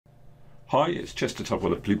Hi, it's Chester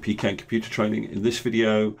Tugwell at Blue Pecan Computer Training. In this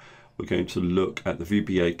video, we're going to look at the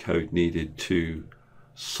VBA code needed to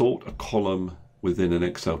sort a column within an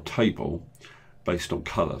Excel table based on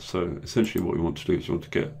color. So essentially what we want to do is we want to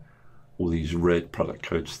get all these red product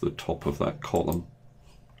codes to the top of that column.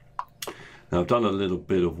 Now I've done a little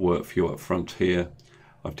bit of work for you up front here.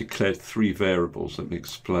 I've declared three variables. Let me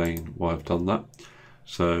explain why I've done that.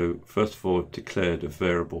 So first of all, I've declared a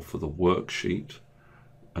variable for the worksheet,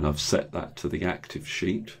 and I've set that to the active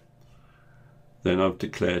sheet. Then I've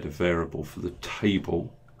declared a variable for the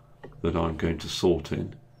table that I'm going to sort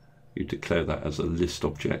in. You declare that as a list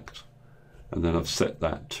object. And then I've set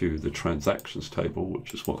that to the transactions table,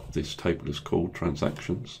 which is what this table is called,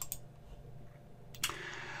 transactions.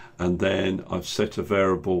 And then I've set a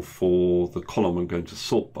variable for the column I'm going to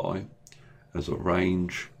sort by as a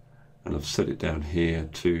range, and I've set it down here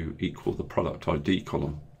to equal the product ID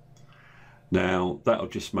column. Now that'll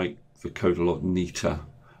just make the code a lot neater.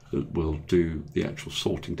 It will do the actual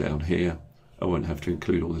sorting down here. I won't have to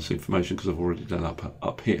include all this information because I've already done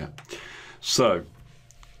up here. So I'm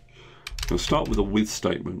going to start with a with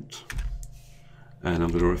statement, and I'm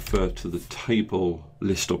going to refer to the table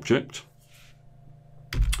list object,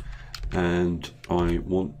 and I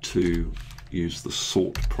want to use the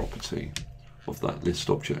sort property of that list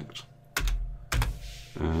object,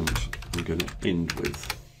 and I'm going to end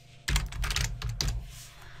with.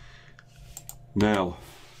 Now,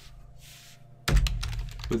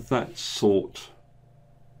 with that sort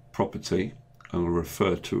property, I'm going to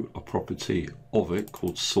refer to a property of it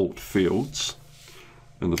called sort fields.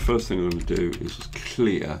 And the first thing I'm going to do is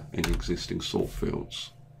clear any existing sort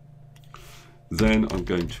fields. Then I'm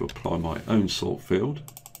going to apply my own sort field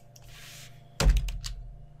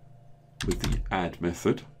with the add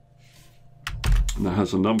method. And that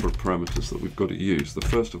has a number of parameters that we've got to use. The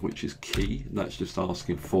first of which is key, and that's just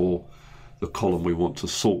asking for the column we want to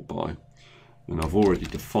sort by, and I've already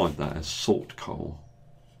defined that as sort col,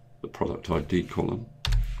 the product ID column,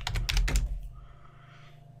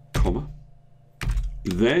 comma.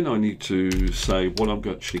 Then I need to say what I'm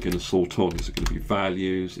actually going to sort on. Is it going to be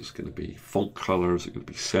values? Is it going to be font color? Is it going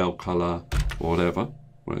to be cell color? Or whatever.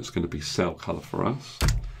 Well, it's going to be cell color for us.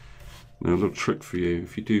 Now a little trick for you: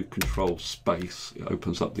 if you do Control Space, it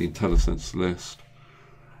opens up the IntelliSense list.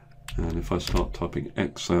 And if I start typing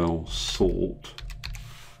Excel sort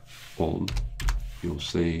on, you'll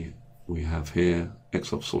see we have here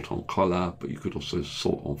Excel sort on color, but you could also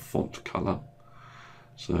sort on font color.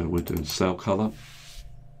 So we're doing cell color.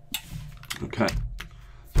 Okay,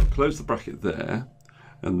 so close the bracket there,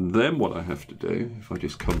 and then what I have to do, if I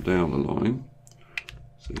just come down the line,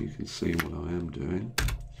 so you can see what I am doing,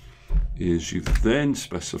 is you then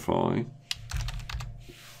specify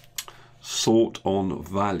sort on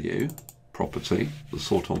value property, the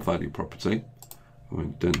sort on value property. I'll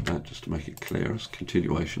indent that just to make it clear as a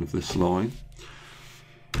continuation of this line.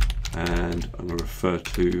 And I'm going to refer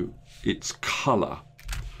to its color.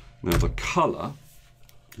 Now the color,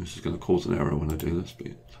 this is going to cause an error when I do this,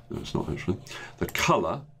 but no, it's not actually. The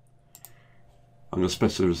color, I'm going to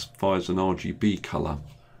specify as an RGB color.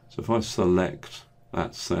 So if I select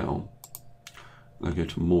that cell, and I go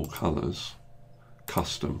to more colors,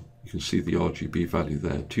 custom, you can see the RGB value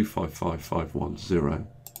there, 255510.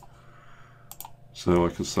 So I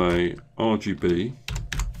can say RGB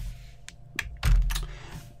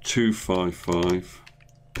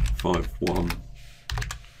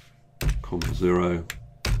 25551,0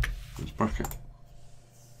 as bracket.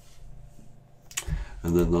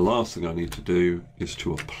 And then the last thing I need to do is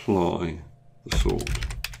to apply the sort,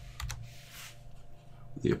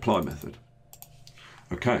 the apply method.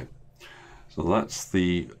 Okay, so that's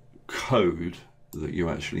the code that you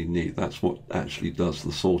actually need. That's what actually does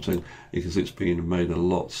the sorting, because it's been made a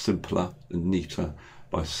lot simpler and neater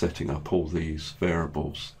by setting up all these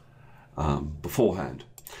variables beforehand.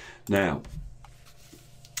 Now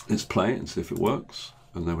let's play it and see if it works,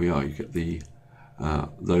 and there we are. You get the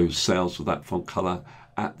those cells with that font color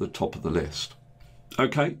at the top of the list.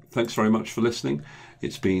 Okay, thanks very much for listening.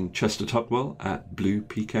 It's been Chester Tugwell at Blue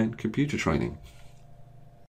Pecan Computer Training.